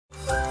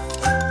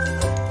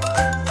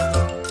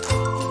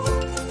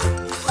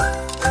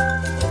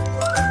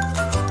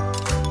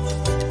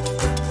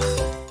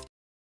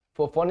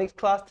phonics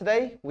class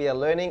today, we are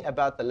learning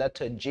about the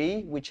letter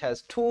G, which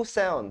has two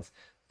sounds,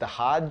 the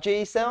hard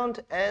G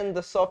sound and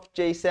the soft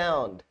G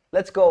sound.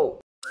 Let's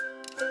go!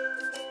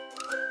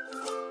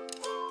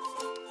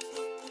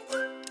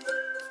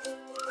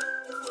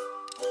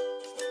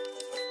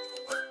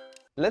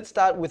 Let's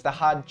start with the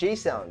hard G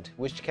sound,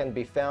 which can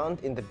be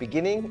found in the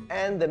beginning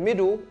and the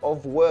middle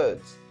of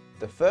words.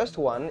 The first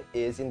one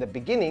is in the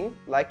beginning,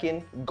 like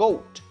in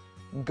goat.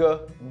 G,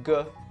 G,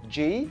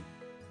 G.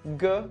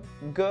 G,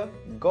 G,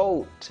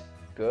 goat.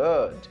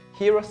 Good.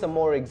 Here are some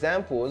more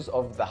examples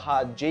of the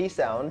hard G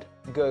sound,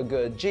 G,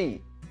 G,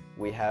 G.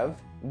 We have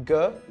G,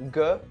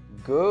 G,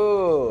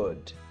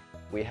 good.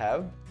 We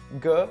have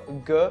G,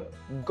 G,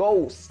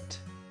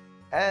 ghost.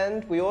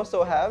 And we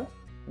also have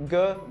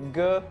G,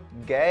 G,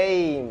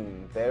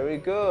 game. Very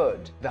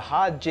good. The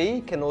hard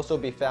G can also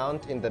be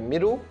found in the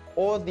middle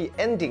or the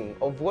ending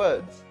of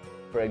words.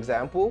 For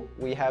example,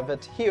 we have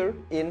it here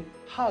in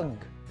hug.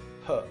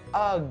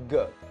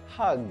 H-ug,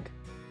 hug.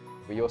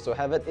 We also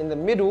have it in the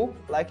middle,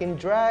 like in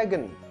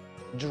dragon.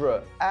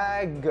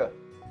 Dra-ag-on,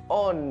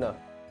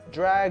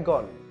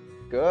 dragon.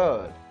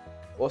 Good.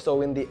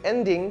 Also in the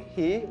ending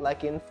here,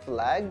 like in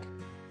flag.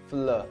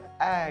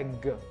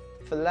 Fl-ag,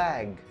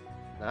 flag.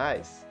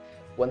 Nice.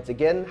 Once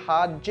again,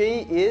 hard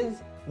G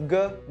is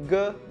G,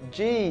 G,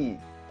 G.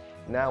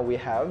 Now we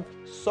have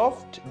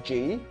soft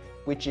G,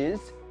 which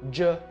is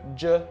J,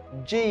 J,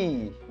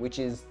 G, which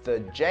is the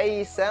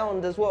J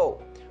sound as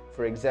well.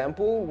 For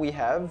example, we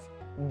have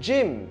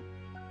gym.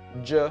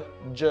 J,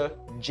 J,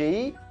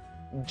 G,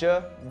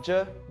 J,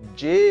 J,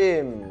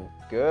 gym.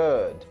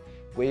 Good.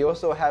 We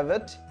also have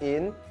it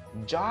in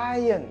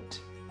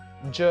giant.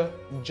 J,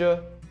 J,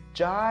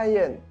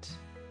 giant.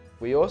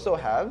 We also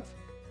have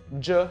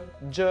J,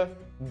 J,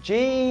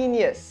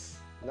 genius.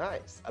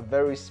 Nice. A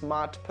very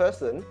smart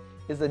person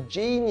is a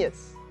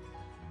genius.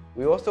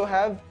 We also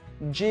have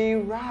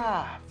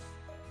giraffe.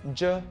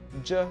 J,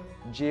 J,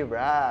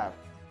 giraffe.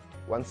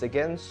 Once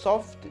again,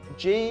 soft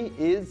G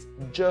is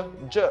J,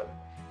 J.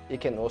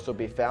 It can also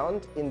be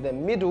found in the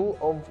middle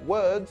of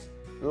words,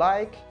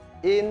 like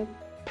in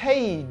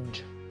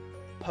page.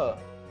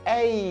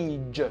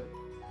 P-age,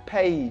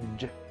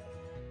 page.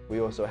 We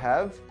also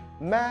have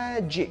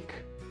magic.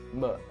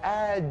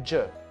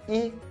 M-a-j-i-k,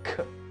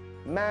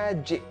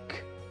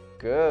 magic.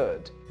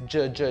 Good.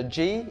 J, J,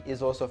 G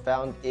is also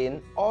found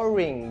in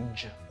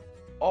orange.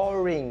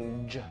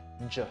 Orange,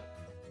 J.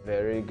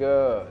 Very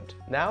good.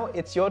 Now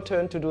it's your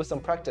turn to do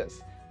some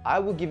practice. I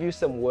will give you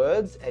some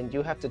words and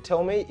you have to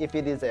tell me if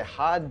it is a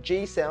hard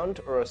G sound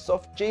or a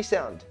soft G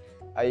sound.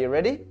 Are you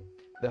ready?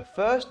 The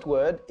first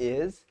word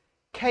is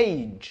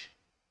cage.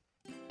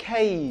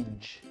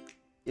 Cage.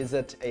 Is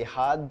it a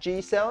hard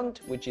G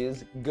sound, which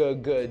is G,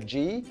 G,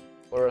 G,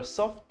 or a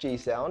soft G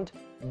sound,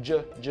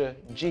 J, J,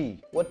 G?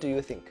 What do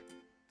you think?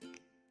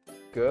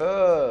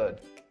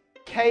 Good.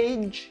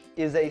 Cage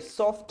is a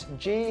soft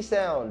G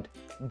sound,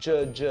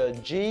 J, J,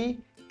 G,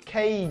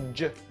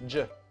 cage,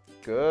 J.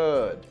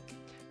 Good.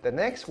 The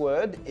next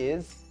word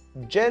is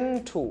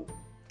gentle.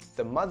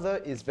 The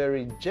mother is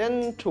very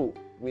gentle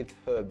with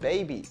her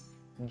baby.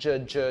 J,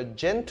 J,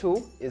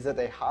 gentle. Is it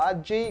a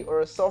hard G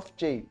or a soft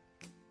G?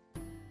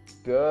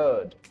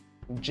 Good.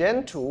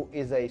 Gentle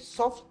is a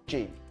soft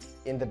G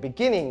in the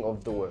beginning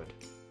of the word.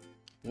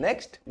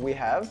 Next, we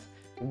have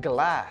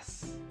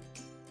glass.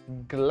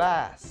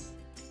 Glass.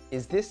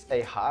 Is this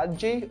a hard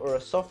G or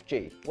a soft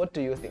G? What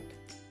do you think?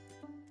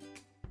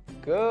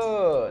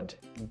 Good.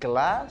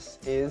 Glass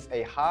is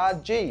a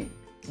hard G.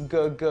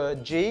 G, G,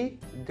 G,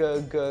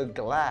 G, G,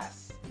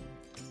 glass.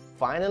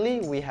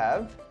 Finally, we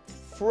have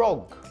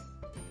frog.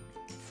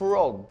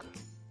 Frog.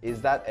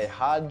 Is that a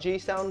hard G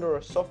sound or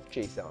a soft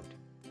G sound?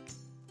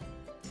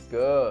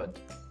 Good.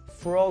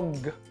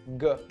 Frog,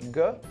 G,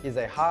 G, is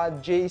a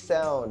hard G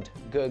sound.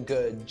 G,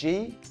 G,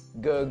 G,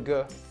 G,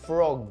 G,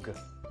 frog.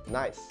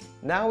 Nice.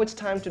 Now it's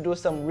time to do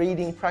some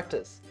reading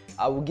practice.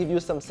 I will give you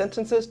some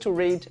sentences to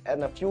read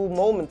and a few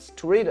moments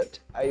to read it.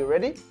 Are you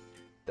ready?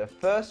 The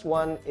first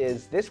one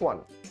is this one.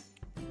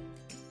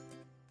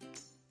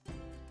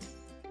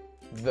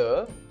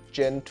 The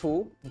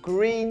gentle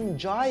green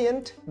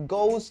giant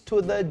goes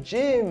to the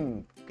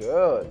gym.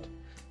 Good.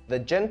 The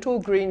gentle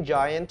green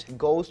giant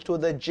goes to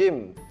the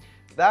gym.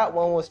 That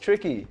one was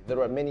tricky.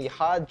 There are many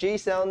hard G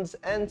sounds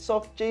and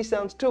soft G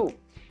sounds too.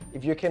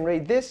 If you can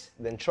read this,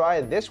 then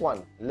try this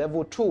one,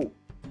 level 2.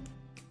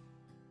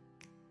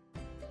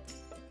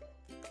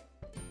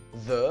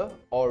 The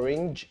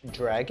orange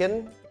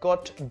dragon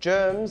got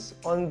germs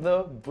on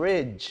the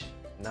bridge.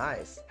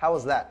 Nice. How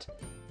was that?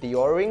 The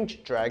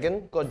orange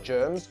dragon got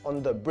germs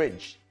on the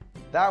bridge.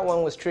 That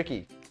one was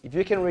tricky. If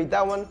you can read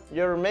that one,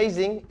 you're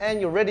amazing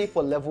and you're ready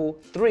for level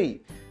 3.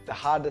 The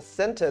hardest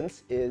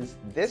sentence is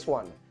this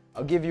one.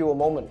 I'll give you a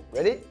moment.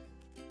 Ready?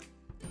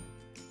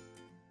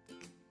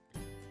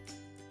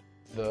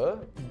 The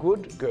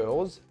good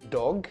girl's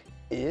dog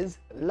is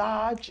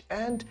large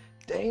and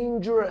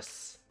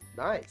dangerous.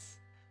 Nice.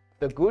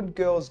 The good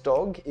girl's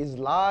dog is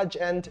large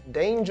and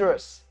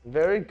dangerous.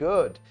 Very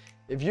good.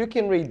 If you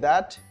can read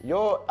that,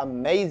 you're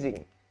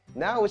amazing.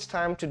 Now it's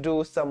time to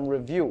do some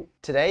review.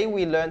 Today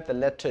we learned the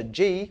letter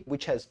G,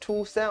 which has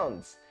two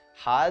sounds,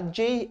 hard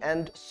G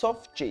and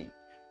soft G.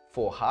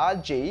 For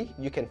hard G,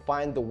 you can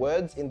find the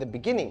words in the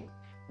beginning.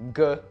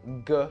 G,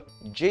 G,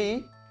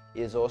 G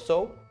is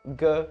also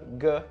G,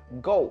 G,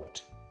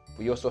 goat.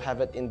 We also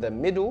have it in the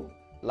middle,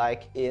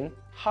 like in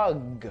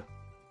hug,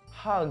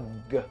 hug,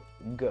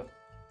 G.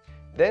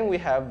 Then we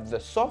have the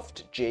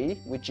soft G,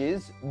 which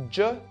is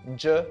J,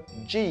 J,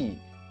 G,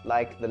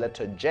 like the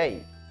letter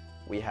J.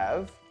 We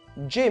have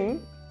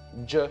gym,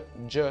 J,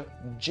 J,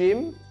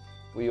 gym.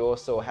 We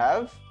also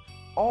have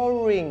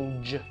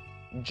orange,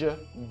 J,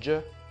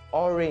 J,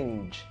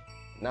 orange.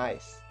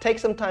 Nice. Take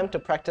some time to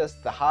practice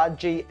the hard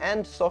G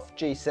and soft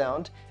G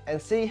sound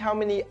and see how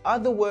many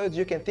other words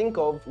you can think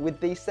of with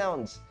these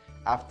sounds.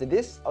 After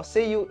this, I'll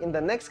see you in the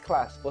next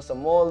class for some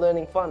more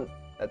learning fun.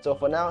 That's all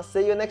for now.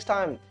 See you next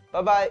time.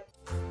 Bye-bye.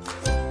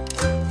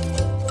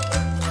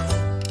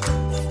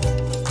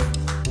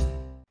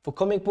 For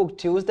Comic Book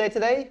Tuesday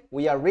today,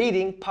 we are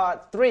reading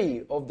part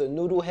 3 of the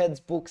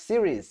Noodleheads book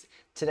series.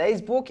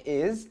 Today's book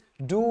is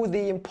Do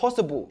the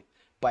Impossible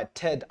by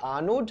Ted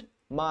Arnold,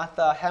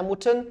 Martha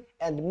Hamilton,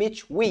 and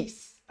Mitch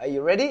Weiss. Are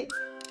you ready?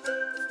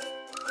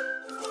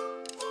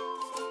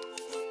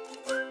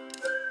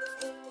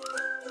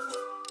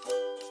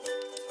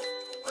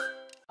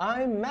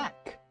 I'm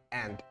Mac,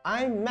 and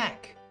I'm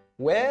Mac.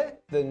 We're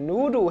the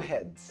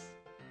Noodleheads.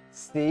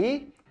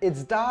 See,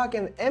 it's dark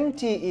and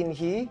empty in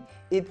here.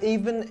 It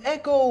even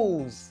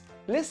echoes.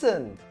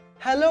 Listen.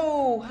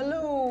 Hello,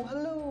 hello,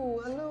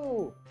 hello,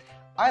 hello.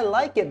 I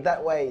like it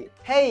that way.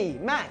 Hey,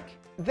 Mac,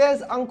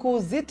 there's Uncle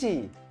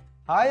Zitty.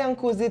 Hi,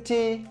 Uncle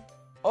Zitty.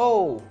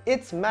 Oh,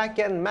 it's Mac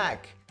and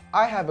Mac.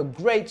 I have a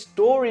great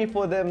story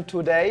for them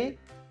today.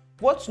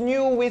 What's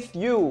new with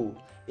you?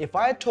 If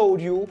I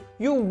told you,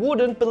 you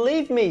wouldn't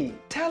believe me.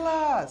 Tell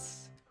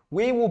us.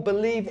 We will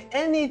believe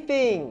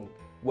anything.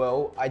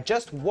 Well, I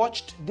just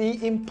watched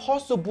the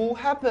impossible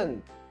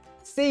happen.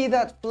 See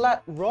that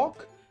flat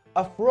rock?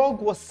 A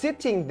frog was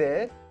sitting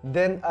there,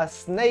 then a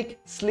snake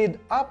slid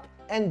up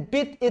and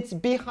bit its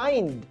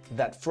behind.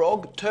 That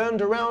frog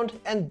turned around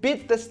and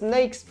bit the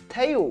snake's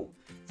tail.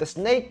 The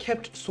snake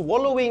kept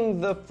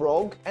swallowing the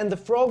frog, and the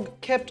frog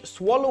kept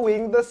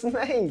swallowing the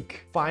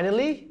snake.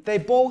 Finally, they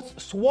both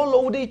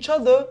swallowed each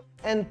other,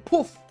 and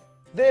poof,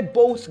 they're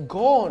both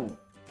gone.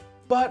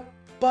 But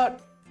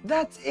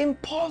that's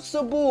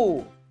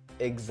impossible.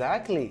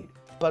 Exactly.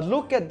 But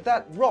look at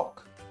that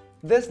rock.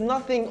 There's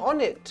nothing on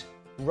it,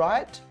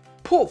 right?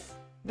 Poof,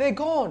 they're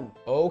gone.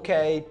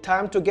 Okay,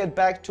 time to get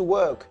back to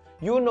work.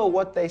 You know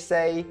what they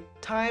say,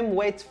 time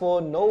waits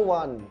for no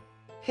one.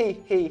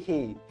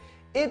 He.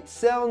 It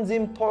sounds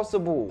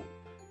impossible,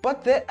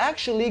 but they're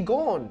actually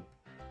gone.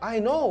 I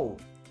know.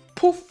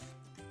 Poof,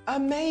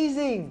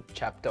 amazing.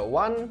 Chapter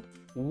 1,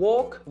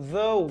 Walk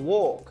the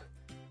Walk.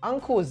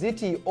 Uncle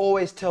Zitty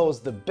always tells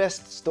the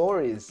best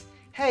stories.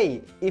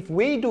 Hey, if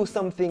we do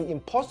something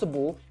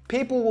impossible,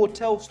 people will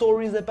tell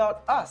stories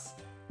about us.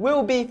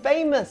 We'll be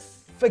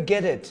famous.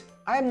 Forget it.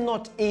 I'm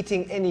not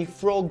eating any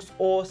frogs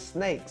or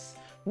snakes.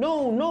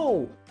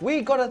 No,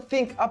 we gotta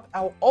think up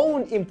our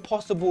own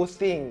impossible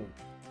thing.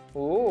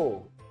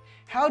 Oh,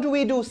 how do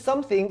we do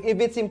something if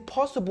it's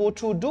impossible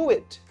to do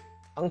it?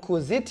 Uncle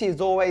Zitty is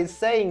always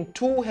saying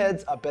 2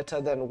 heads are better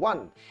than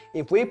 1.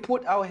 If we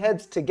put our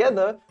heads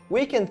together,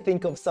 we can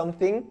think of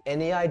something.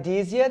 Any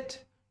ideas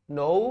yet?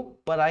 No,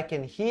 but I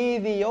can hear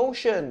the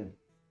ocean.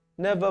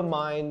 Never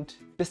mind.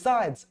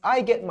 Besides,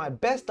 I get my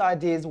best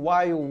ideas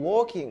while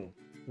walking.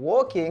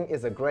 Walking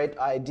is a great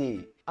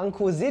idea.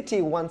 Uncle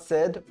Zitty once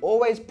said,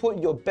 always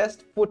put your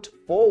best foot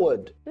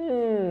forward.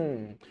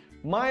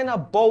 Mine are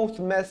both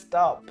messed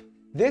up.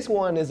 This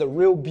one is a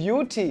real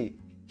beauty.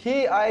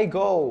 Here I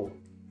go.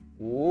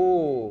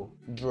 Ooh,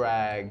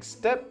 drag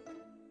step,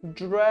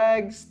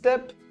 drag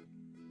step,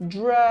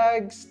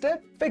 drag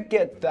step.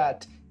 Forget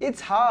that.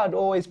 It's hard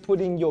always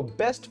putting your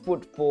best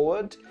foot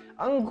forward.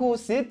 Uncle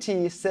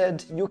Zitty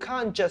said you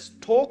can't just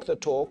talk the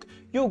talk,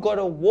 you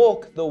gotta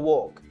walk the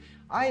walk.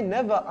 I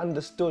never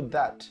understood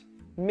that.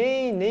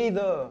 Me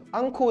neither.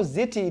 Uncle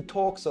Zitty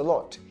talks a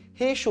lot.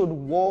 He should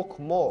walk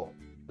more.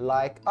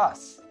 Like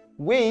us.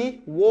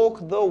 We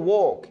walk the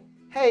walk.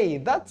 Hey,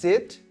 that's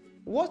it.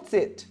 What's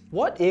it?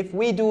 What if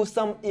we do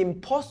some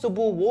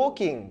impossible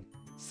walking?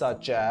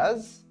 Such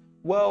as,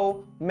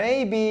 well,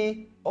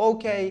 maybe,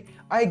 okay,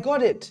 I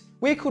got it.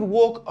 We could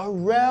walk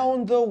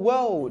around the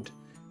world.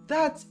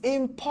 That's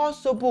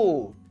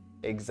impossible.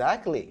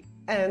 Exactly.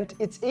 And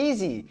it's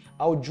easy.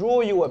 I'll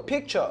draw you a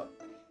picture.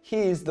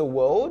 Here's the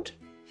world.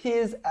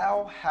 Here's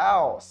our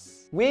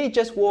house. We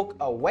just walk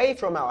away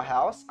from our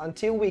house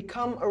until we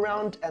come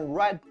around and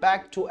right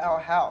back to our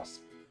house.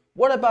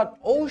 What about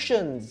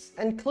oceans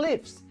and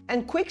cliffs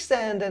and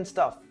quicksand and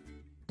stuff?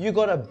 You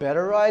got a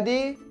better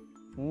idea?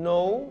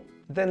 No?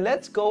 Then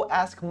let's go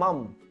ask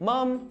Mum.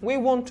 Mum, we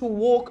want to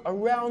walk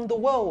around the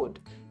world.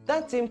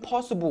 That's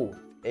impossible.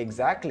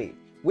 Exactly.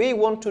 We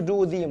want to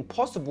do the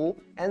impossible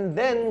and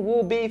then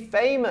we'll be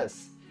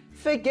famous.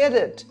 Forget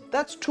it.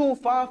 That's too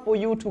far for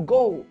you to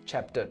go.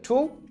 Chapter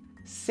 2,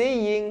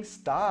 seeing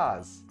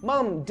stars.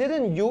 Mum,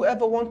 didn't you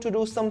ever want to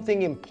do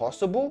something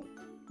impossible?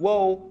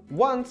 Well,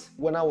 once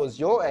when I was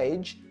your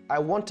age, I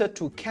wanted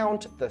to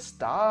count the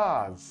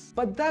stars.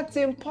 But that's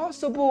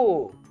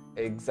impossible.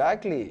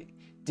 Exactly.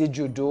 Did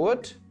you do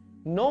it?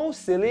 No,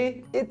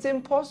 silly, it's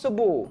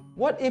impossible.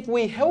 What if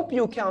we help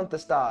you count the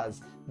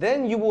stars?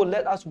 Then you will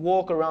let us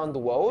walk around the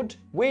world?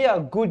 We are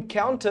good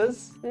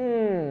counters.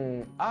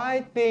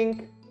 I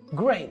think...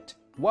 Great.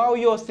 While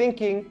you're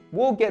thinking,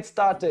 we'll get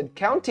started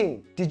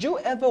counting. Did you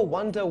ever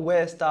wonder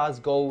where stars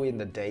go in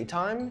the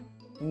daytime?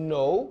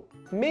 No,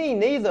 me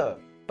neither.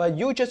 But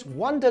you just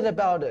wondered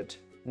about it.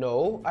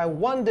 No, I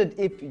wondered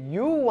if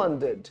you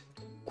wondered.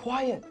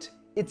 Quiet,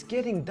 it's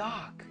getting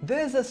dark.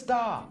 There's a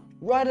star.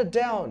 Write it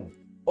down.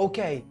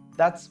 Okay,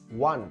 that's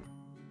 1.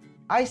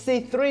 I see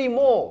 3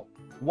 more.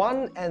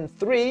 1 and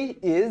 3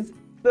 is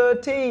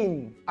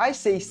 13. I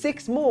see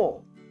 6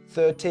 more.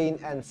 13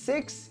 and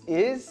 6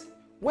 is...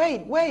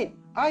 Wait,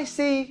 I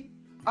see,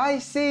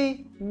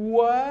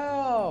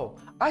 wow,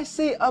 I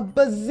see a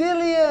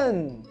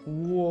bazillion.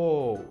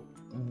 Whoa,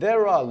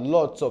 there are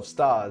lots of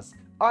stars.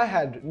 I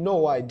had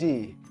no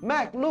idea.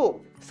 Mac,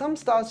 look, some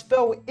stars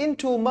fell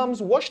into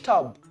Mum's wash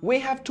tub. We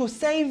have to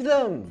save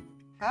them.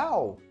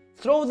 How?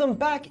 Throw them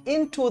back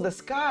into the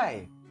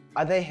sky.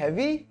 Are they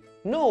heavy?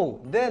 No,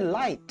 they're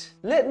light.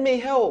 Let me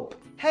help.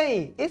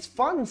 Hey, it's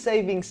fun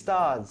saving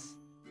stars.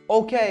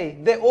 Okay,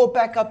 they're all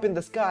back up in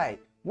the sky.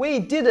 We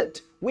did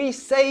it! We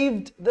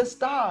saved the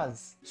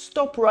stars!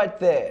 Stop right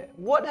there.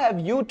 What have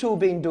you two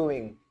been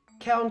doing?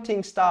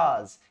 Counting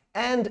stars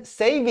and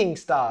saving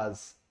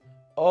stars.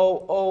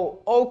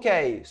 Oh,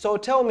 okay. So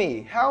tell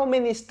me, how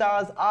many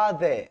stars are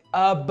there?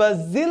 A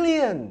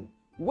bazillion!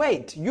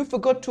 Wait, you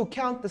forgot to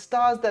count the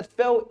stars that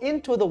fell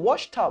into the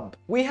wash tub.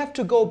 We have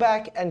to go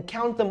back and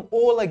count them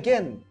all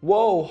again.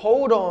 Whoa,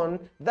 hold on.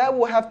 That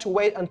will have to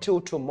wait until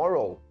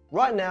tomorrow.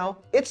 Right now,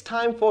 it's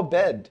time for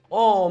bed.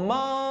 Oh,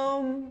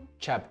 Mom!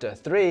 Chapter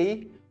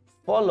 3,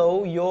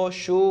 Follow Your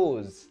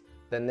Shoes.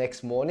 The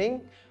next morning,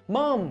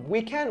 Mom,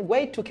 we can't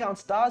wait to count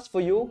stars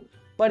for you,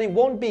 but it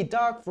won't be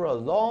dark for a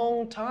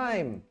long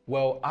time.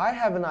 Well, I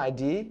have an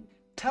idea.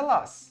 Tell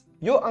us.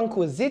 Your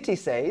Uncle Ziti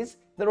says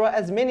there are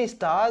as many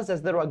stars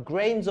as there are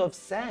grains of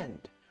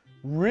sand.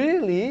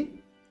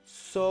 Really?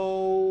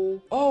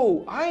 So...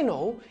 Oh, I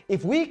know.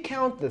 If we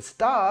count the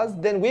stars,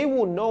 then we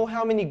will know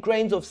how many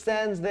grains of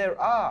sands there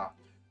are.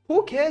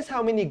 Who cares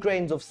how many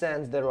grains of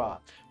sands there are?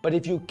 But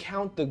if you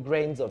count the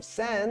grains of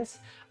sands,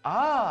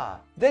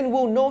 then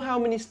we'll know how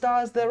many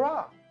stars there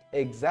are.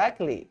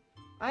 Exactly.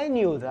 I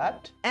knew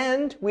that.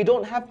 And we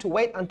don't have to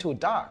wait until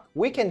dark.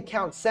 We can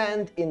count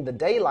sand in the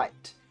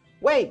daylight.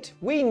 Wait,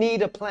 we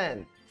need a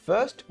plan.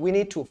 First, we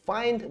need to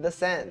find the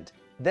sand.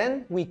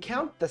 Then we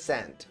count the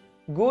sand.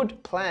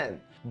 Good plan.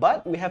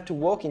 But we have to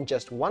walk in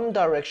just one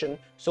direction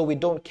so we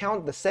don't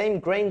count the same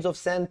grains of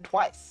sand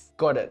twice.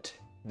 Got it.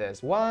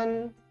 There's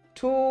 1,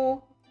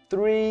 2,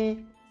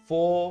 3,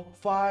 4,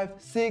 5,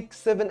 6,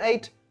 7,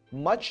 8.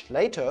 Much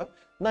later,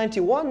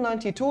 91,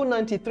 92,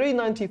 93,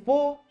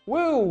 94.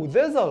 Woo,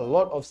 there's a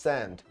lot of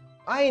sand.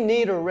 I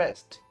need a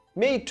rest.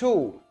 Me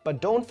too,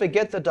 but don't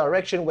forget the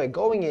direction we're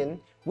going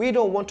in. We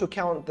don't want to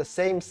count the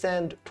same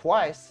sand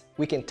twice.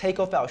 We can take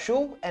off our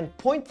shoe and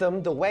point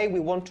them the way we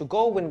want to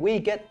go when we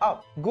get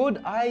up.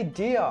 Good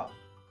idea.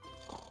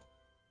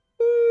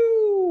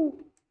 Woo!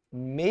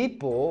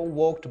 Meatball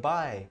walked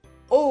by.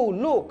 Oh,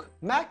 look,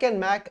 Mac and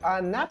Mac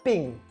are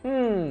napping.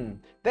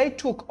 They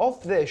took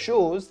off their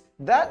shoes.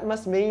 That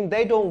must mean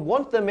they don't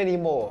want them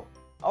anymore.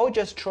 I'll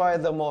just try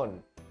them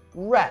on.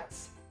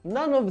 Rats,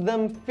 none of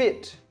them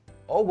fit.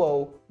 Oh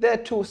well, they're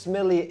too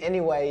smelly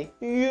anyway.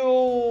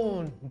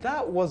 Yawn.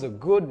 That was a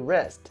good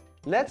rest.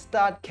 Let's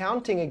start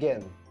counting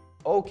again.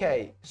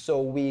 Okay,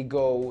 so we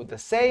go the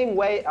same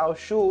way our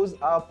shoes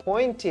are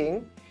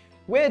pointing.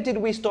 Where did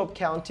we stop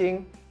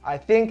counting? I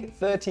think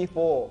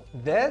 34.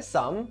 There's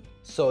some.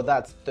 So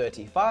that's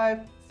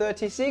 35,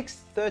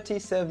 36,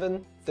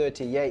 37,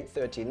 38,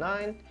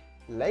 39.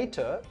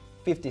 Later,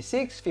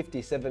 56,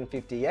 57,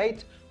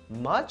 58.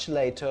 Much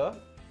later,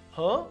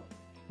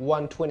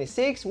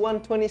 126,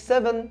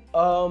 127.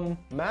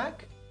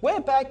 Mac? We're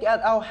back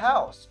at our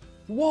house.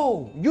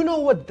 Whoa, you know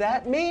what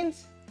that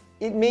means?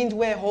 It means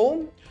we're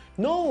home?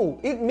 No,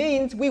 it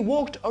means we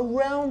walked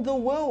around the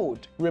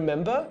world.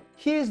 Remember?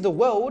 Here's the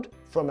world.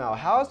 From our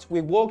house, we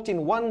walked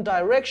in one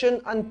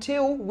direction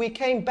until we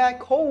came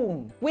back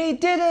home. We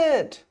did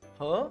it!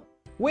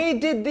 We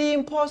did the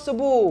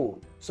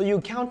impossible. So you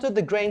counted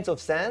the grains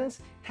of sands?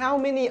 How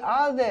many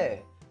are there?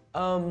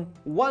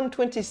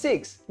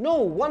 126. No,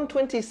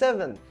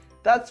 127.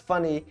 That's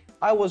funny.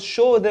 I was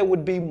sure there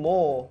would be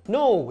more.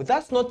 No,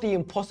 that's not the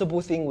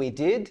impossible thing we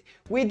did.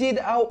 We did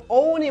our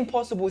own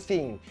impossible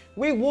thing.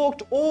 We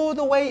walked all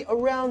the way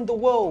around the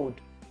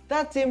world.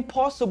 That's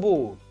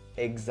impossible.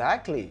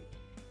 Exactly.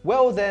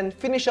 Well then,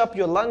 finish up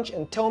your lunch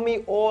and tell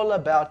me all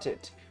about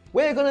it.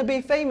 We're gonna be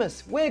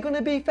famous. We're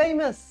gonna be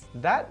famous.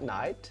 That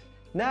night,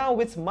 now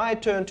it's my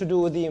turn to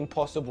do the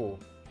impossible.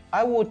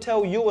 I will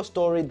tell you a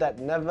story that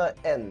never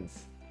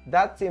ends.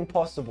 That's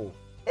impossible.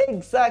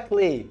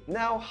 Exactly!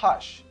 Now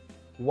hush.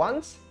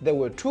 Once there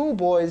were two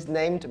boys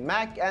named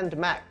Mac and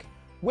Mac.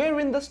 We're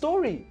in the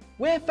story.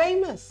 We're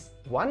famous.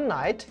 One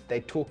night they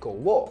took a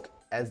walk.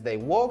 As they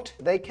walked,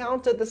 they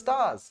counted the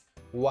stars.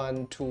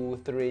 1, 2,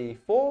 3,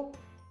 4.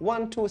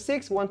 1, 2,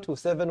 6, 1, 2,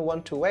 7,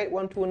 1, 2, 8,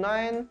 1, 2,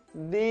 9.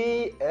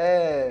 The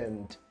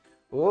end.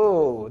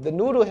 Oh, the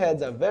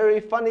Noodleheads are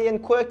very funny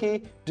and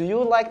quirky. Do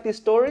you like this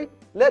story?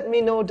 Let me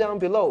know down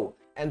below.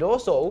 And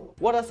also,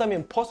 what are some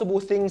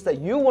impossible things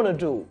that you want to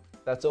do?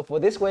 That's all for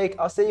this week.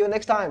 I'll see you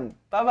next time.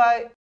 Bye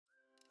bye.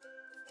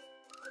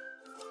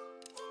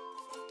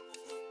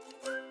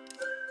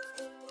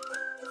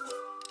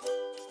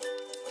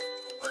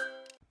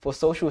 For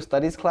social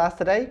studies class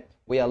today,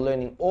 we are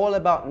learning all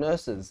about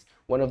nurses,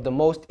 one of the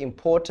most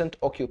important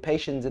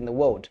occupations in the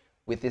world,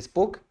 with this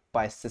book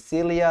by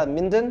Cecilia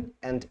Minden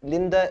and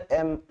Linda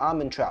M.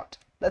 Armentrout.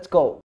 Let's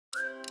go!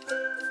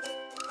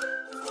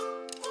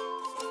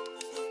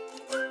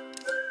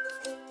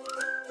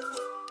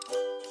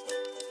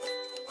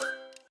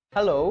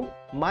 Hello,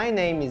 my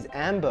name is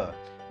Amber.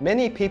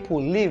 Many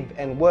people live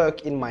and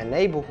work in my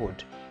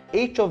neighborhood.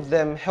 Each of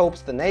them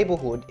helps the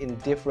neighborhood in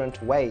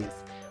different ways.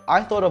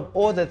 I thought of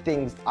all the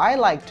things I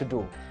like to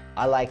do.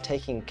 I like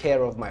taking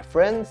care of my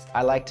friends.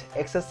 I like to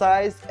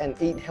exercise and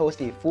eat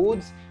healthy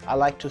foods. I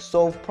like to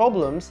solve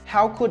problems.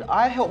 How could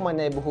I help my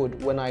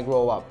neighborhood when I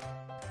grow up?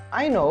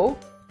 I know.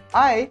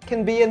 I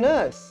can be a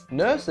nurse.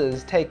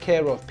 Nurses take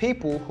care of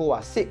people who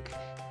are sick.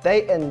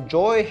 They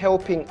enjoy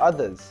helping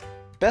others.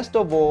 Best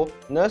of all,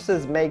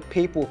 nurses make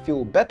people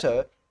feel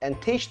better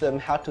and teach them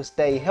how to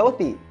stay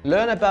healthy.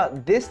 Learn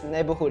about this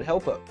neighborhood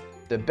helper.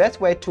 The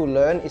best way to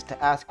learn is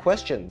to ask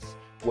questions.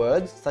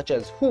 Words such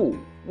as who,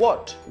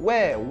 what,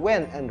 where,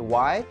 when, and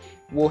why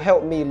will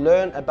help me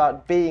learn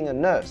about being a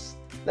nurse.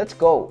 Let's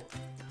go.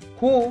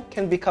 Who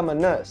can become a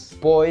nurse?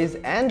 Boys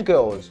and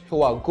girls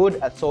who are good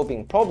at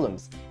solving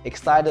problems,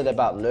 excited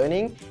about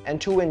learning,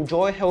 and who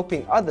enjoy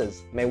helping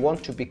others may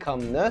want to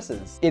become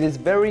nurses. It is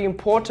very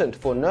important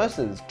for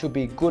nurses to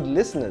be good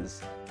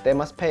listeners. They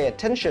must pay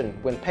attention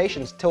when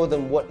patients tell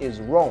them what is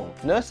wrong.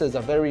 Nurses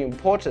are very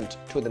important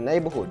to the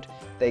neighborhood.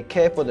 They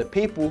care for the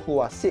people who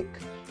are sick.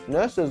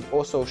 Nurses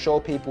also show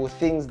people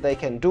things they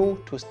can do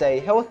to stay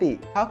healthy.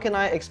 How can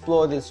I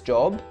explore this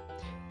job?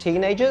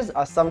 Teenagers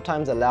are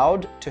sometimes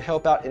allowed to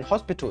help out in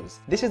hospitals.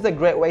 This is a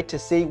great way to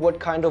see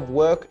what kind of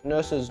work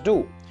nurses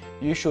do.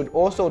 You should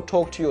also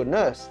talk to your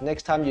nurse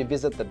next time you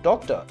visit the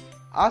doctor.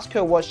 Ask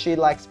her what she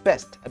likes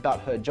best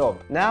about her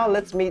job. Now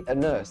let's meet a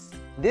nurse.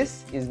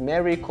 This is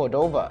Mary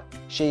Cordova.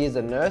 She is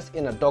a nurse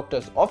in a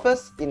doctor's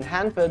office in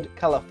Hanford,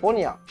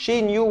 California.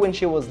 She knew when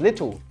she was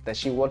little that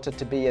she wanted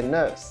to be a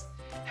nurse.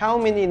 How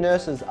many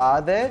nurses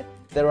are there?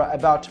 There are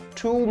about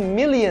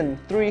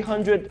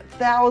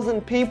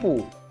 2,300,000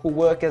 people who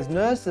work as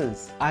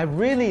nurses. I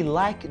really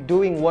like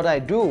doing what I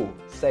do,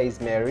 says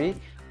Mary.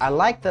 I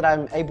like that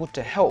I'm able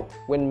to help.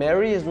 When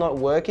Mary is not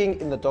working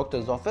in the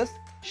doctor's office,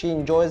 she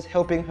enjoys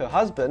helping her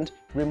husband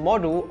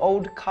remodel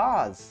old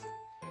cars.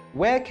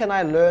 Where can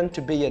I learn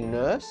to be a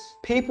nurse?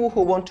 People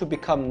who want to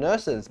become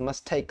nurses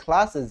must take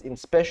classes in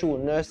special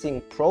nursing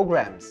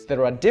programs.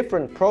 There are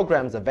different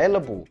programs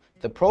available.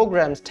 The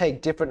programs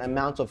take different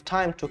amounts of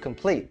time to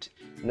complete.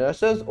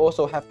 Nurses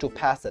also have to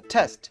pass a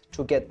test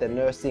to get the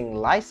nursing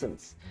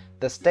license.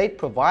 The state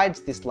provides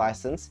this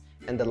license,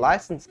 and the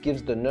license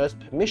gives the nurse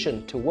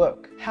permission to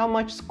work. How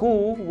much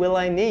school will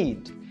I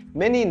need?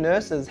 Many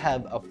nurses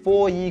have a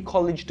 4-year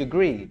college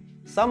degree.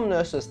 Some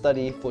nurses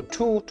study for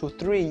 2 to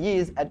 3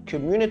 years at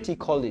community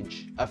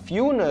college. A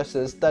few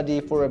nurses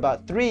study for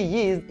about 3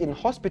 years in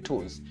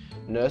hospitals.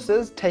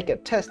 Nurses take a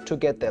test to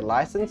get their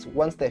license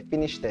once they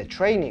finish their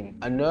training.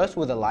 A nurse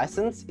with a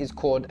license is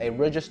called a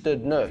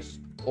registered nurse,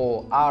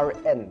 or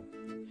RN.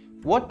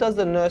 What does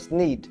a nurse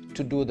need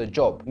to do the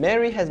job?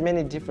 Mary has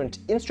many different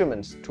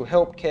instruments to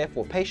help care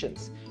for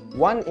patients.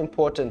 One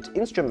important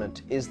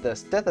instrument is the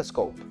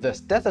stethoscope. The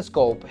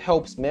stethoscope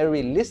helps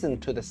Mary listen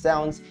to the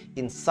sounds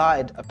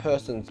inside a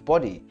person's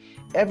body.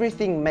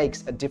 Everything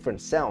makes a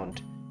different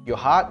sound. Your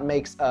heart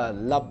makes a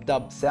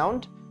lub-dub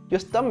sound.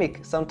 Your stomach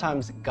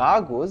sometimes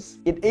gargles.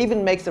 It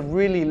even makes a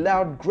really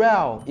loud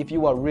growl if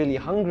you are really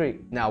hungry.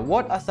 Now,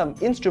 what are some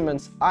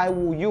instruments I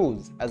will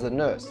use as a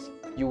nurse?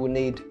 You will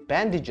need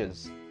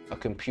bandages, a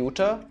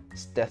computer,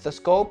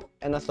 stethoscope,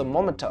 and a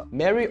thermometer.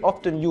 Mary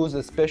often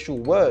uses special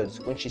words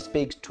when she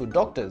speaks to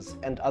doctors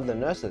and other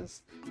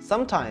nurses.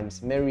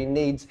 Sometimes Mary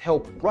needs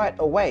help right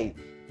away.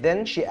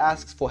 Then she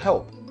asks for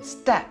help.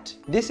 Stat.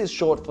 This is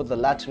short for the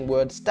Latin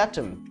word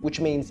statum, which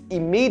means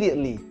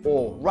immediately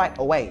or right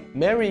away.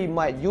 Mary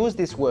might use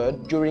this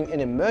word during an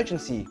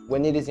emergency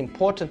when it is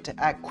important to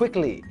act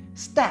quickly.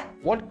 Stat.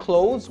 What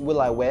clothes will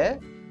I wear?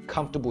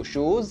 Comfortable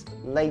shoes,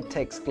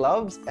 latex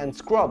gloves, and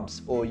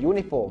scrubs or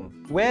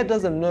uniform. Where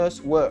does a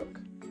nurse work?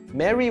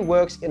 Mary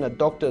works in a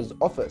doctor's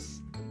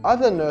office.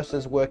 Other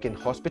nurses work in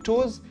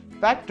hospitals,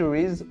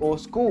 factories, or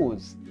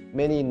schools.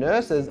 Many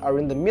nurses are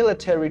in the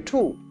military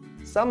too.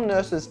 Some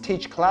nurses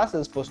teach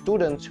classes for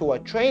students who are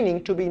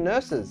training to be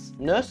nurses.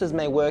 Nurses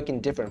may work in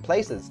different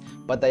places,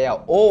 but they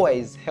are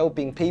always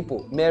helping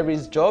people.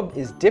 Mary's job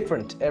is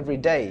different every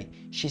day.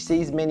 She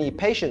sees many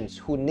patients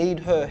who need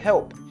her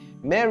help.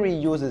 Mary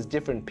uses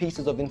different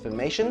pieces of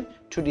information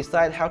to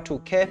decide how to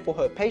care for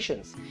her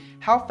patients.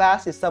 How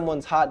fast is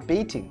someone's heart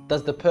beating?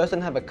 Does the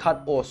person have a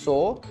cut or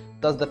sore?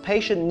 Does the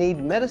patient need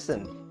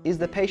medicine? Is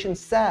the patient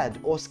sad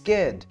or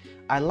scared?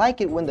 I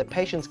like it when the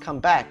patients come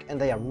back and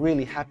they are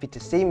really happy to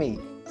see me,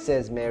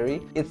 says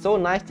Mary. It's so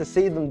nice to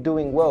see them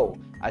doing well.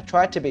 I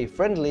try to be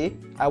friendly.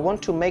 I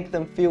want to make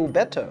them feel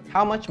better.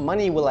 How much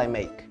money will I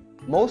make?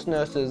 Most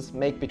nurses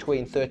make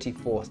between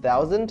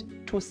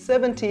 $34,000 to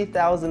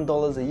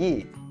 $70,000 a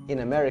year in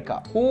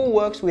America. Who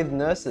works with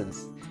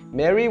nurses?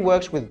 Mary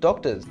works with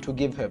doctors to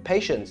give her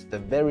patients the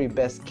very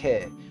best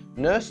care.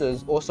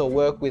 Nurses also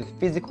work with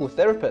physical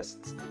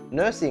therapists,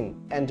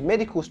 nursing and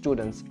medical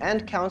students,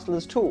 and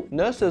counselors too.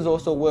 Nurses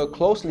also work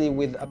closely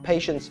with a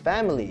patient's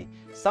family.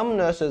 Some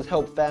nurses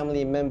help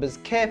family members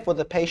care for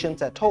the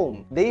patients at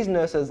home. These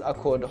nurses are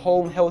called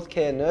home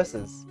healthcare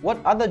nurses.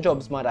 What other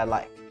jobs might I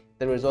like?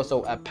 There is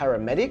also a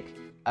paramedic,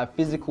 a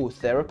physical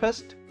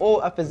therapist,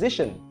 or a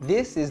physician.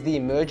 This is the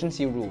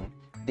emergency room.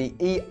 The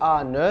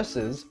ER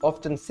nurses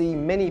often see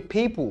many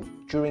people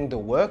during the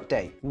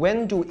workday.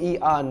 When do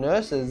ER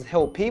nurses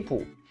help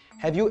people?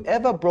 Have you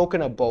ever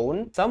broken a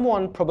bone?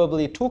 Someone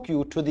probably took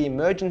you to the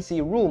emergency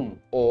room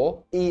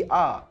or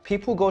ER.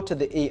 People go to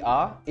the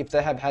ER if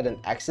they have had an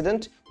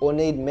accident or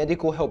need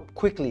medical help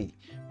quickly.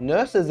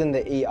 Nurses in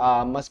the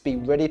ER must be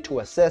ready to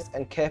assess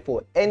and care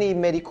for any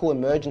medical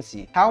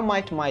emergency. How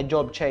might my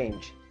job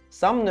change?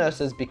 Some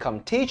nurses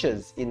become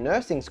teachers in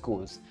nursing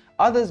schools.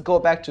 Others go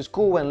back to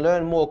school and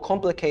learn more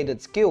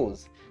complicated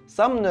skills.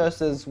 Some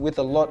nurses with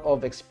a lot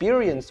of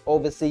experience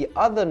oversee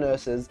other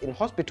nurses in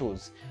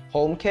hospitals,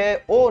 home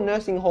care, or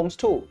nursing homes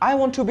too. I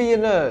want to be a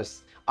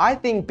nurse. I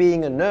think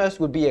being a nurse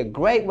would be a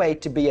great way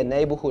to be a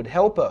neighborhood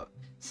helper.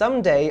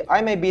 Someday,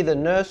 I may be the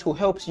nurse who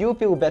helps you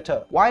feel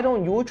better. Why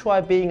don't you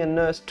try being a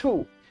nurse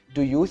too?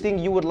 Do you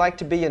think you would like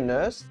to be a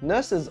nurse?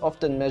 Nurses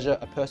often measure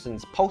a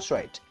person's pulse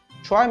rate.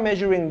 Try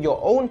measuring your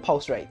own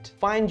pulse rate.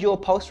 Find your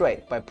pulse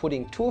rate by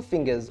putting 2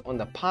 fingers on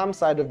the palm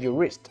side of your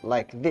wrist,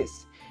 like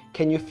this.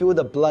 Can you feel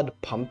the blood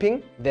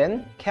pumping?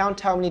 Then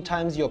count how many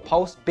times your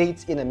pulse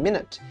beats in a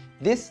minute.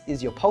 This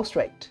is your pulse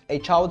rate. A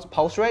child's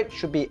pulse rate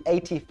should be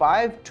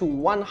 85 to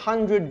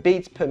 100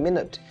 beats per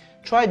minute.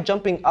 Try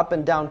jumping up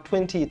and down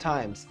 20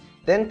 times.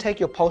 Then take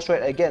your pulse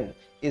rate again.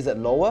 Is it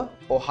lower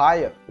or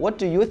higher? What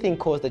do you think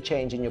caused the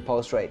change in your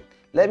pulse rate?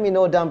 Let me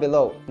know down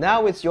below.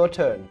 Now it's your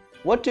turn.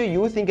 What do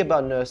you think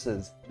about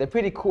nurses? They're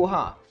pretty cool,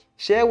 huh?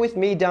 Share with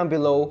me down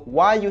below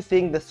why you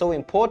think they're so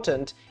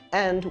important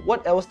and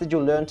what else did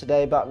you learn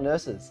today about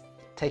nurses.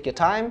 Take your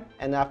time,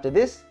 and after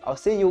this, I'll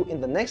see you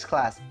in the next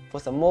class for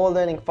some more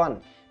learning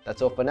fun.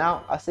 That's all for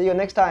now. I'll see you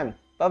next time.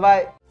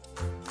 Bye-bye.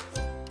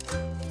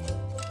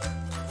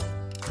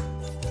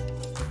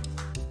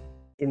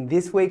 In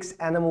this week's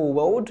Animal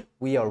World,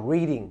 we are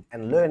reading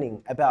and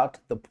learning about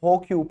the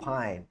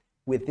porcupine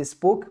with this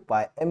book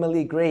by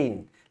Emily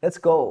Green. Let's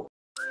go.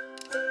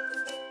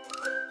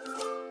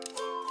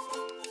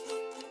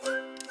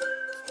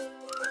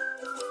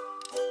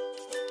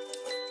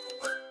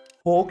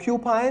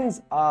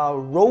 Porcupines are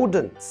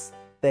rodents.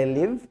 They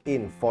live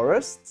in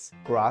forests,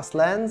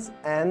 grasslands,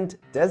 and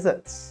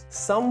deserts.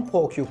 Some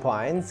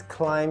porcupines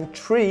climb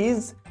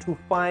trees to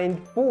find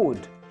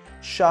food.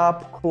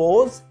 Sharp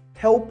claws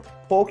help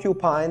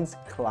porcupines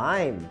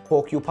climb.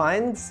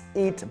 Porcupines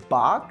eat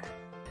bark,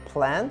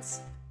 plants,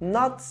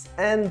 nuts,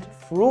 and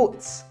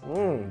fruits.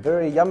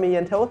 Very yummy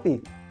and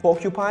healthy.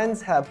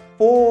 Porcupines have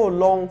 4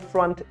 long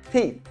front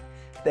teeth.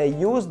 They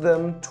use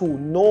them to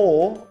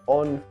gnaw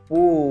on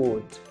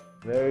food.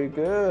 Very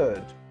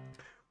good.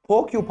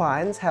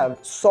 Porcupines have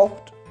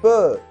soft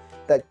fur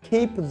that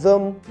keep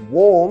them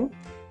warm.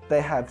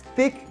 They have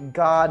thick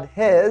guard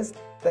hairs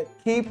that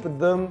keep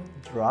them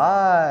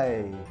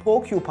dry.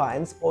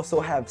 Porcupines also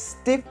have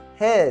stiff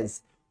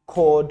hairs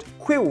called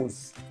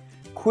quills.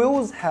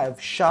 Quills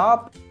have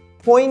sharp,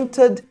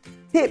 pointed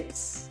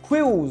tips.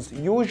 Quills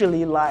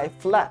usually lie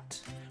flat.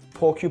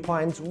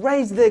 Porcupines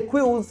raise their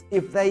quills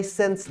if they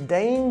sense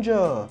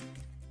danger.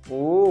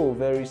 Oh,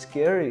 very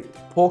scary.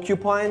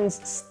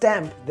 Porcupines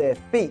stamp their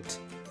feet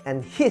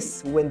and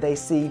hiss when they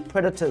see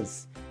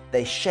predators.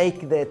 They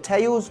shake their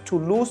tails to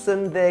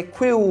loosen their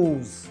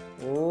quills.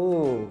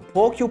 Oh.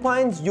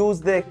 Porcupines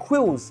use their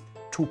quills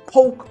to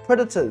poke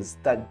predators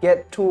that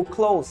get too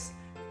close.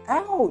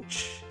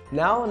 Ouch!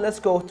 Now let's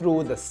go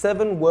through the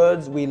 7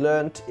 words we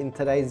learnt in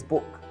today's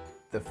book.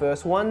 The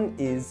first one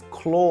is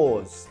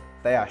claws.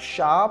 They are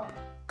sharp,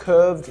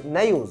 curved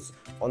nails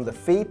on the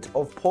feet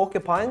of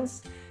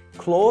porcupines.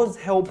 Claws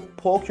help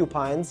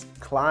porcupines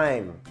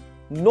climb.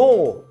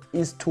 Gnaw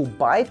is to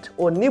bite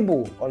or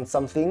nibble on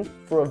something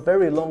for a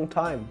very long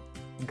time.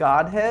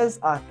 Guard hairs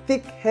are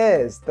thick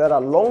hairs that are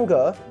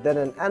longer than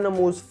an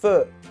animal's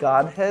fur.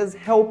 Guard hairs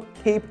help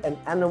keep an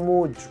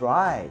animal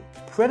dry.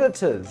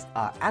 Predators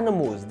are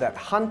animals that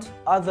hunt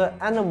other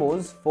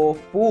animals for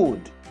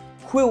food.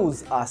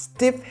 Quills are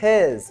stiff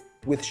hairs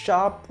with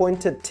sharp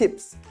pointed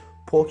tips.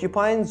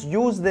 Porcupines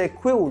use their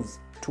quills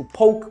to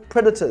poke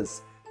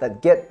predators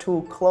that get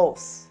too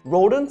close.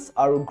 Rodents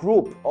are a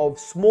group of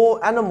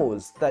small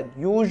animals that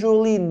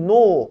usually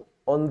gnaw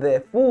on their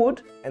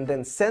food, and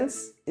then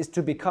sense is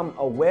to become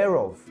aware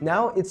of.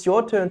 Now it's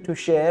your turn to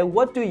share.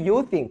 What do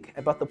you think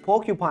about the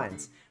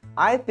porcupines?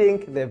 I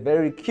think they're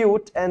very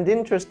cute and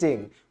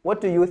interesting.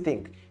 What do you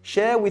think?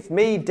 Share with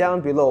me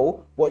down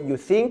below what you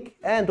think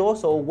and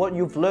also what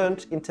you've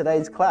learned in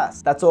today's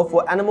class. That's all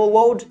for Animal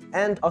World,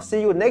 and I'll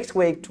see you next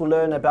week to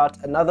learn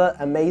about another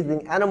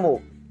amazing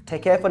animal.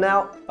 Take care for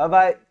now.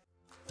 Bye-bye.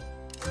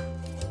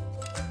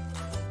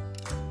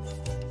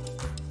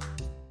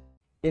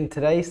 In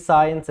today's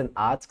Science and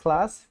Arts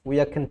class,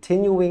 we are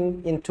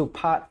continuing into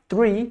part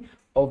 3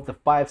 of the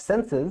 5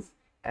 senses,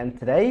 and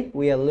today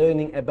we are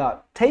learning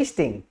about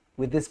tasting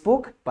with this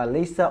book by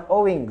Lisa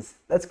Owings.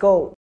 Let's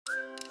go!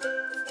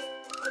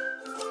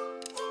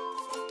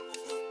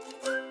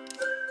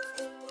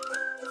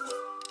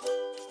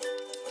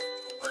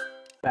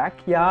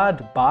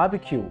 Backyard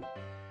barbecue.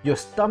 Your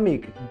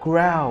stomach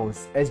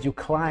growls as you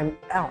climb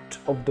out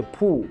of the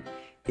pool.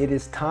 It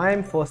is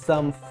time for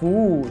some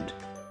food.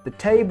 The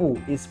table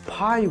is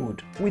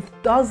piled with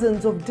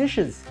dozens of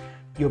dishes.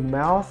 Your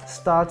mouth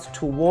starts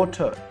to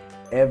water.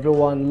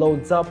 Everyone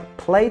loads up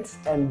plates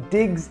and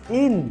digs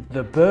in.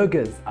 The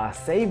burgers are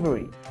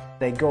savory.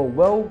 They go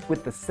well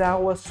with the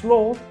sour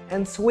slaw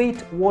and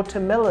sweet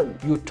watermelon.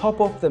 You top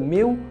off the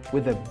meal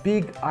with a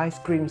big ice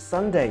cream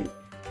sundae.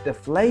 The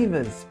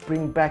flavors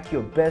bring back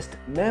your best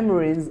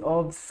memories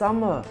of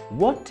summer.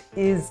 What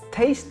is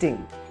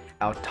tasting?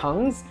 Our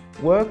tongues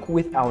work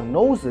with our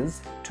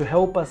noses to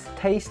help us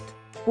taste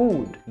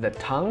food. The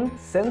tongue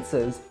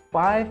senses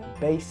 5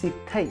 basic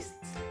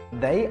tastes.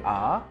 They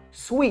are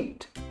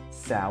sweet,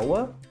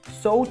 sour,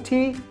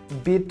 salty,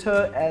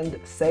 bitter, and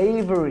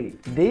savory.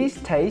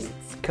 These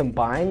tastes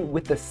combine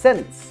with the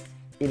scents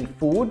in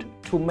food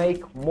to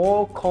make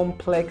more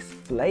complex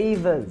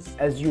flavors.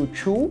 As you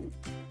chew,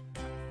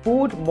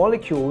 food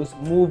molecules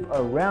move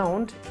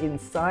around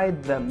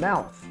inside the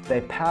mouth.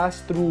 They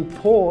pass through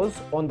pores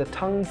on the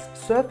tongue's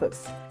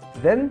surface.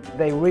 Then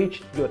they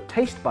reach your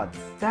taste buds.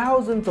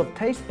 Thousands of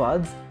taste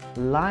buds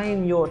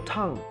line your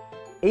tongue.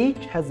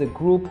 Each has a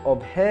group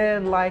of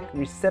hair-like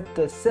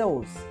receptor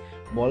cells.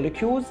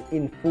 Molecules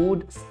in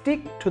food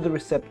stick to the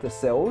receptor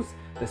cells.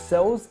 The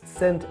cells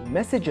send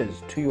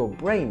messages to your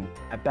brain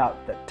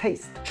about the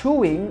taste.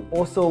 Chewing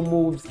also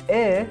moves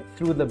air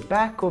through the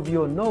back of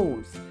your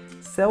nose.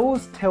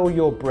 Cells tell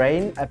your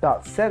brain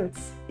about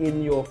scents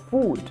in your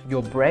food.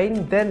 Your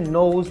brain then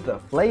knows the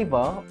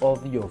flavor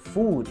of your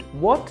food.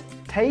 What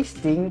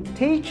tasting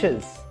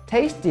teaches?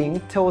 Tasting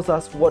tells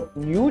us what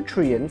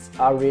nutrients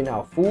are in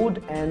our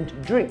food and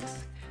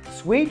drinks.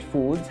 Sweet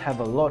foods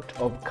have a lot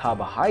of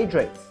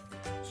carbohydrates.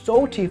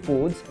 Salty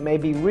foods may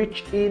be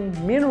rich in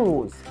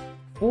minerals.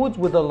 Foods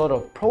with a lot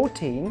of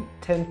protein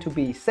tend to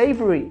be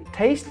savory.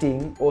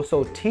 Tasting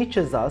also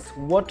teaches us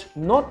what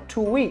not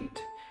to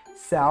eat.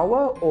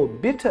 Sour or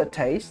bitter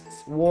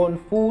tastes warn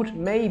food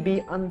may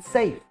be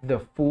unsafe. The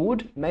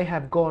food may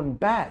have gone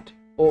bad,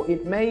 or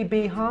it may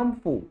be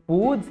harmful.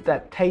 Foods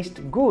that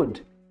taste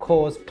good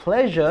cause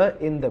pleasure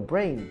in the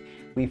brain.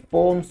 We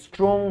form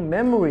strong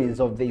memories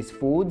of these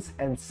foods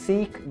and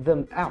seek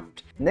them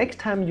out. Next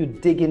time you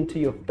dig into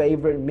your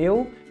favorite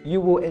meal, you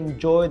will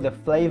enjoy the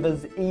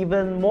flavors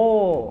even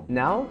more.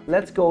 Now,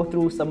 let's go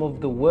through some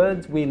of the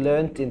words we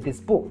learned in this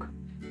book.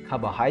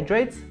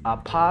 Carbohydrates are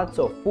parts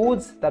of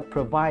foods that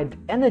provide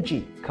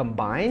energy.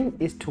 Combine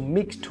is to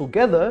mix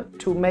together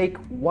to make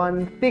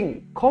one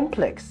thing.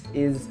 Complex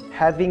is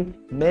having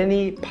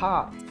many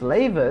parts.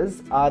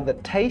 Flavors are the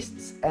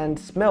tastes and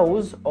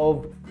smells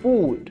of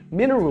food.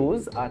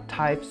 Minerals are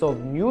types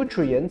of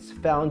nutrients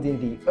found in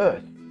the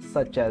earth,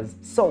 such as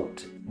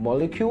salt.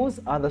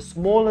 Molecules are the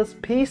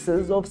smallest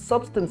pieces of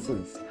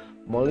substances.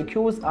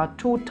 Molecules are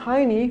too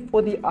tiny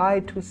for the eye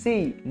to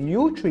see.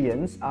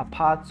 Nutrients are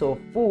parts of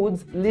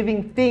foods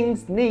living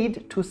things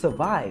need to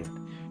survive.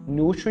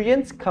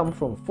 Nutrients come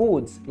from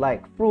foods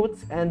like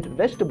fruits and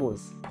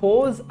vegetables.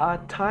 Pores are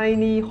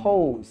tiny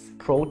holes.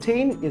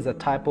 Protein is a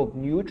type of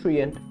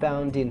nutrient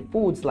found in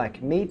foods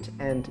like meat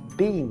and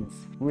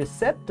beans.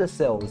 Receptor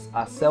cells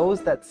are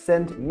cells that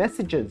send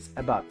messages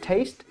about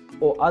taste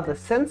or other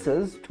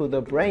senses to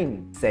the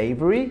brain.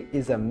 Savory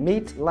is a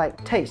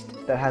meat-like taste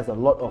that has a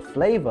lot of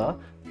flavor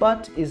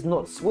but is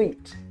not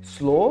sweet.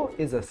 Slaw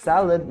is a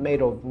salad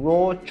made of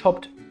raw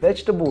chopped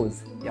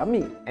vegetables.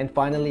 Yummy! And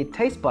finally,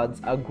 taste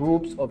buds are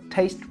groups of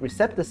taste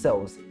receptor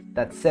cells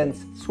that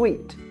sense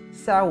sweet,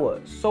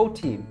 sour,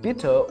 salty,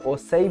 bitter, or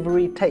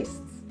savory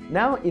tastes.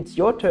 Now it's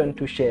your turn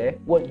to share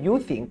what you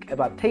think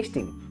about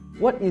tasting.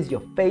 What is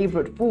your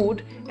favorite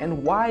food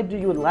and why do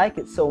you like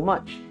it so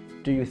much?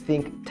 Do you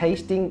think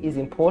tasting is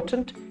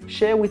important?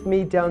 Share with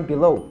me down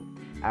below.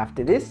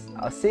 After this,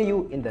 I'll see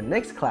you in the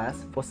next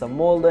class for some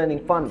more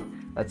learning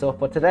fun. That's all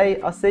for today.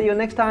 I'll see you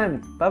next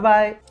time. Bye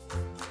bye.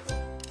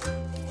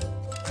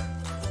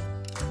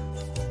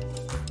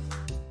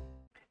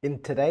 In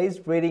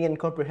today's reading and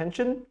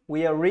comprehension,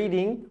 we are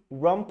reading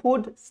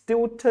Rumpled,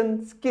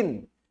 Stilton,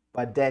 Skin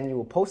by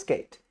Daniel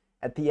Postgate.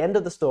 At the end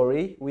of the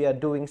story, we are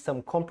doing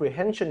some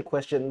comprehension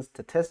questions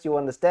to test your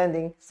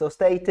understanding, so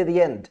stay to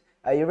the end.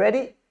 Are you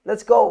ready?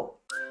 Let's go!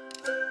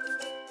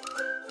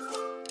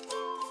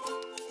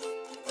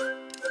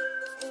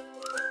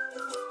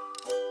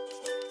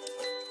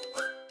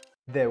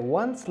 There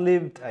once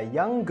lived a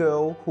young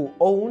girl who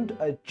owned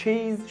a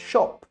cheese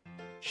shop.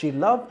 She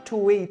loved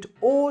to eat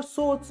all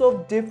sorts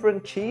of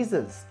different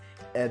cheeses: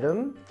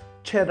 Edam,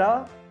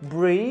 cheddar,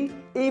 brie,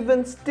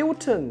 even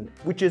Stilton,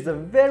 which is a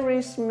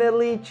very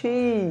smelly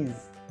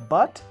cheese.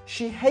 But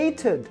she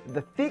hated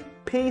the thick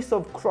piece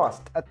of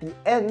crust at the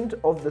end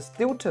of the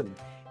Stilton.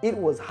 It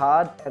was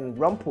hard and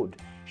rumpled.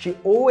 She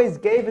always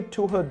gave it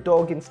to her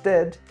dog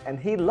instead, and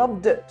he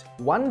loved it.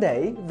 One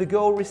day, the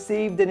girl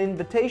received an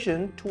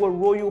invitation to a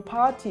royal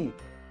party.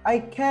 "I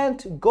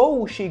can't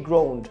go," she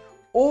groaned.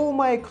 "All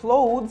my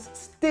clothes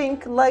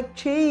stink like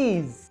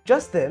cheese."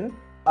 Just then,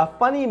 a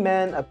funny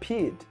man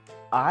appeared.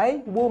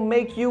 "I will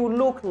make you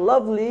look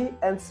lovely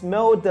and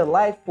smell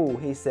delightful,"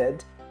 he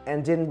said,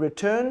 "and in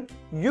return,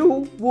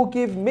 you will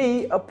give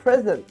me a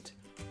present."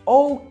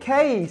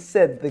 "Okay,"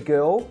 said the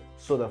girl.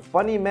 So the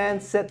funny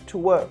man set to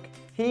work.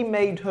 He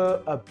made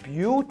her a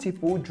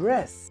beautiful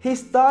dress. He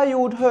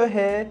styled her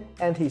hair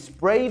and he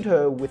sprayed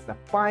her with the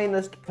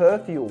finest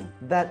perfume.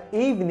 That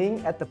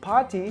evening at the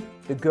party,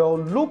 the girl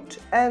looked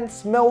and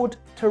smelled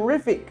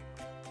terrific.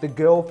 The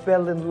girl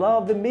fell in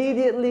love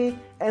immediately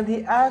and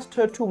he asked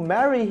her to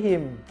marry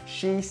him.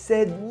 She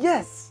said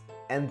yes,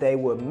 and they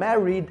were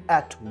married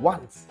at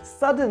once.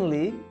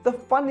 Suddenly, the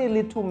funny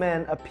little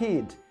man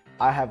appeared.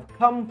 "I have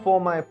come for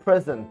my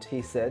present,"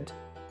 he said.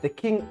 The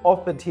king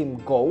offered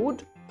him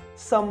gold,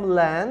 some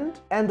land,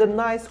 and a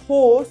nice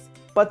horse,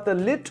 but the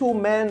little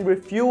man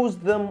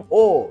refused them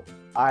all.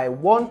 "I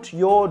want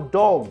your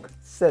dog,"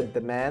 said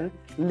the man,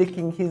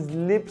 licking his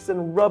lips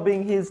and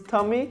rubbing his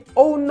tummy.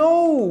 "Oh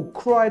no!"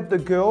 cried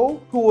the girl,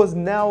 who was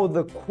now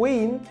the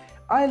queen.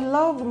 "I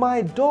love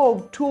my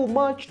dog too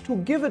much to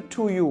give it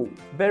to you."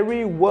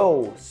 "Very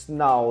well,"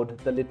 snarled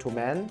the little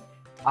man.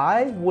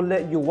 "I will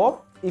let you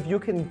off if you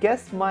can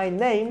guess my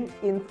name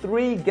in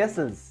 3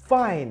 guesses."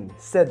 "Fine,"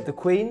 said the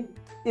queen.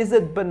 "Is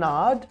it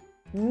Bernard?"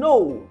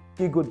 "No,"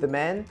 giggled the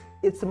man.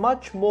 "It's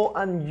much more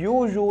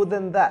unusual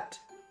than that."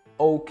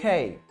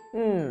 "Okay.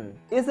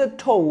 Is it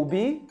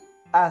Toby?"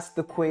 asked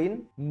the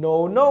queen.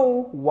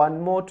 No,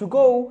 one more to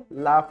go,"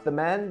 laughed the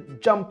man,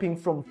 jumping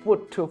from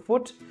foot to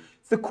foot.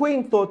 The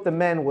queen thought the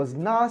man was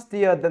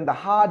nastier than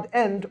the hard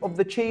end of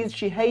the cheese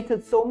she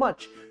hated so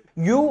much.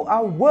 "You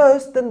are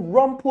worse than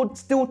Rumpled,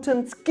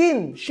 Stilton,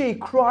 Skin!" she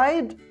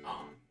cried.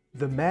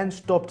 The man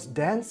stopped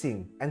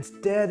dancing and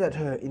stared at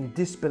her in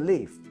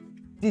disbelief.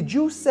 "Did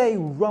you say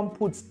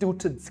Rumpled,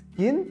 Stilton,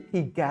 Skin?"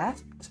 he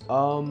gasped.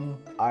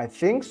 I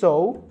think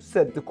so,"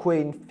 said the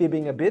queen,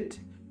 fibbing a bit.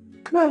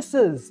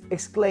 "Curses!"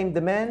 exclaimed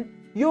the man.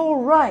 "You're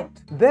right!"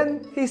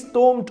 Then he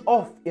stormed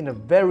off in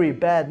a very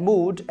bad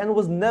mood and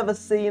was never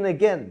seen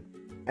again.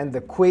 And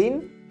the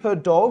queen, her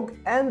dog,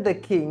 and the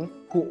king,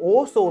 who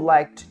also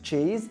liked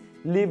cheese,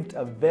 lived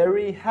a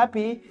very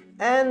happy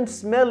and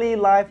smelly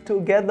life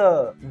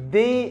together.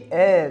 The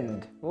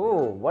end.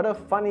 Oh, what a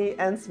funny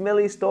and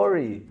smelly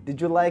story. Did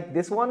you like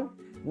this one?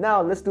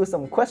 Now let's do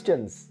some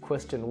questions.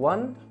 Question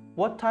 1.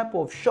 What type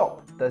of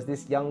shop does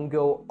this young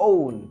girl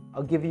own?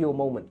 I'll give you a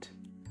moment.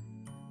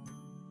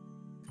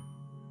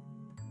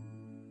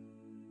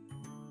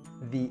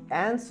 The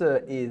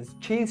answer is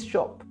cheese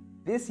shop.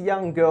 This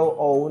young girl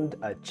owned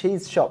a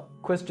cheese shop.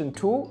 Question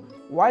 2.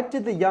 Why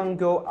did the young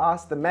girl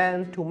ask the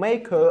man to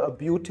make her a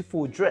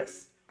beautiful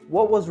dress?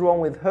 What was wrong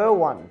with her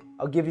one?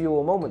 I'll give you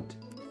a moment.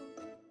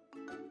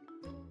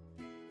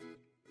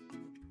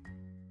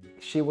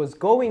 She was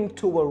going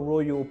to a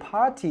royal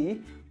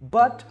party,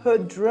 but her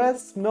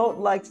dress smelled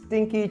like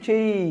stinky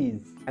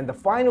cheese. And the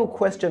final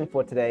question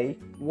for today,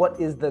 what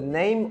is the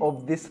name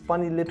of this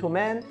funny little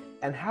man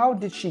and how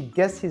did she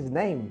guess his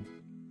name?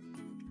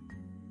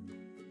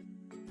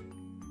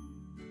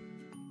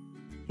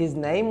 His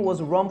name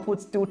was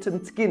Rumpled,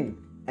 Stilton, Skin,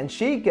 and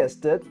she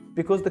guessed it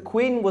because the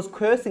queen was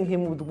cursing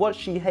him with what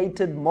she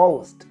hated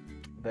most.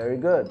 Very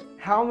good.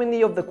 How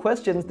many of the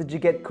questions did you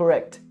get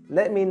correct?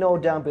 Let me know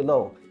down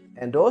below.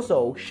 And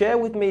also, share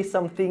with me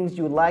some things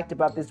you liked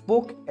about this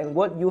book and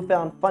what you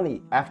found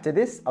funny. After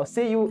this, I'll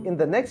see you in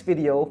the next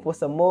video for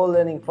some more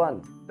learning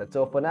fun. That's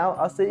all for now.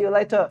 I'll see you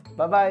later.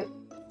 Bye bye.